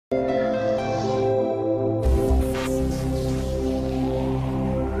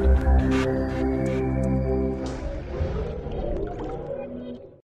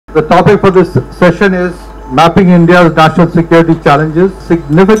The topic for this session is Mapping India's National Security Challenges,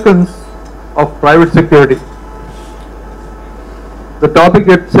 Significance of Private Security. The topic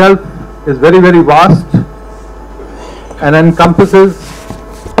itself is very, very vast and encompasses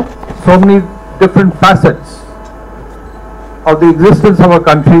so many different facets of the existence of our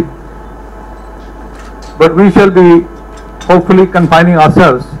country, but we shall be hopefully confining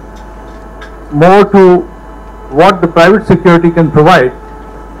ourselves more to what the private security can provide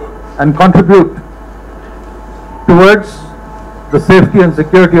and contribute towards the safety and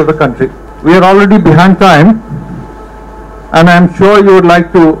security of the country. We are already behind time, and I am sure you would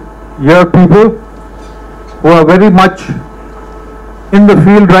like to hear people who are very much in the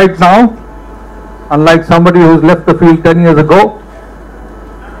field right now, unlike somebody who's left the field 10 years ago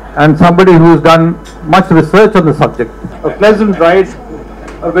and somebody who's done much research on the subject. A pleasant ride,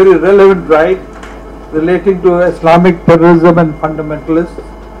 a very relevant ride relating to Islamic terrorism and fundamentalism,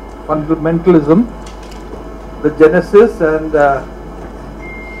 the genesis and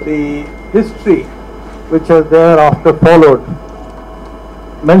the history which has thereafter followed.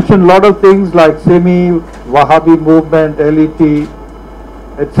 Mentioned a lot of things like semi-Wahhabi movement, LET,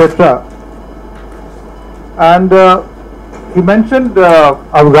 etc. And he mentioned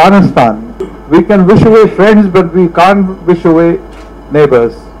Afghanistan. We can wish away friends, but we can't wish away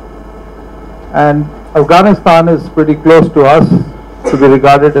neighbors. And Afghanistan is pretty close to us to be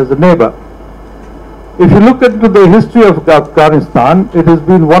regarded as a neighbor. If you look into the history of Afghanistan, it has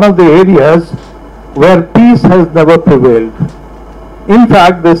been one of the areas where peace has never prevailed. In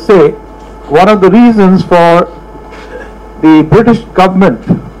fact, they say one of the reasons for the British government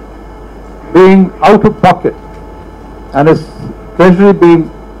being out of pocket and its treasury being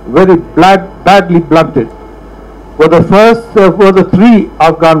very badly blunted were the three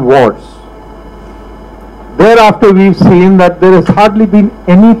Afghan wars. Thereafter, we've seen that there has hardly been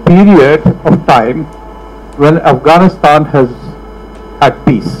any period of time when Afghanistan has had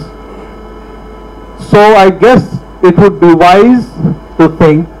peace. So I guess it would be wise to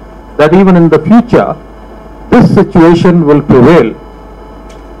think that even in the future, this situation will prevail.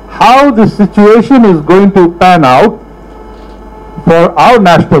 How this situation is going to pan out for our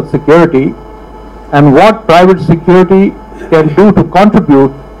national security and what private security can do to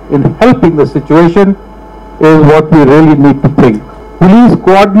contribute in helping the situation is what we really need to think. Police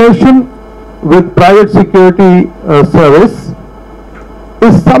coordination with private security service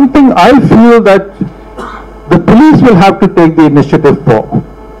is something I feel that the police will have to take the initiative for.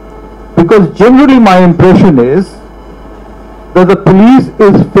 Because generally my impression is that the police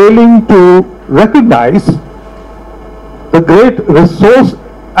is failing to recognize the great resource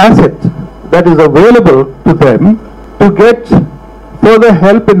asset that is available to them to get further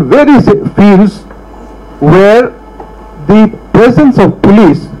help in various fields where the presence of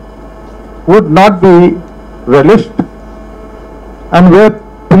police would not be relished and where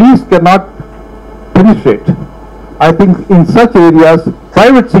police cannot penetrate. I think in such areas,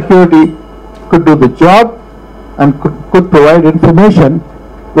 private security could do the job and could provide information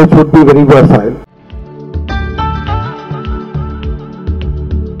which would be very versatile.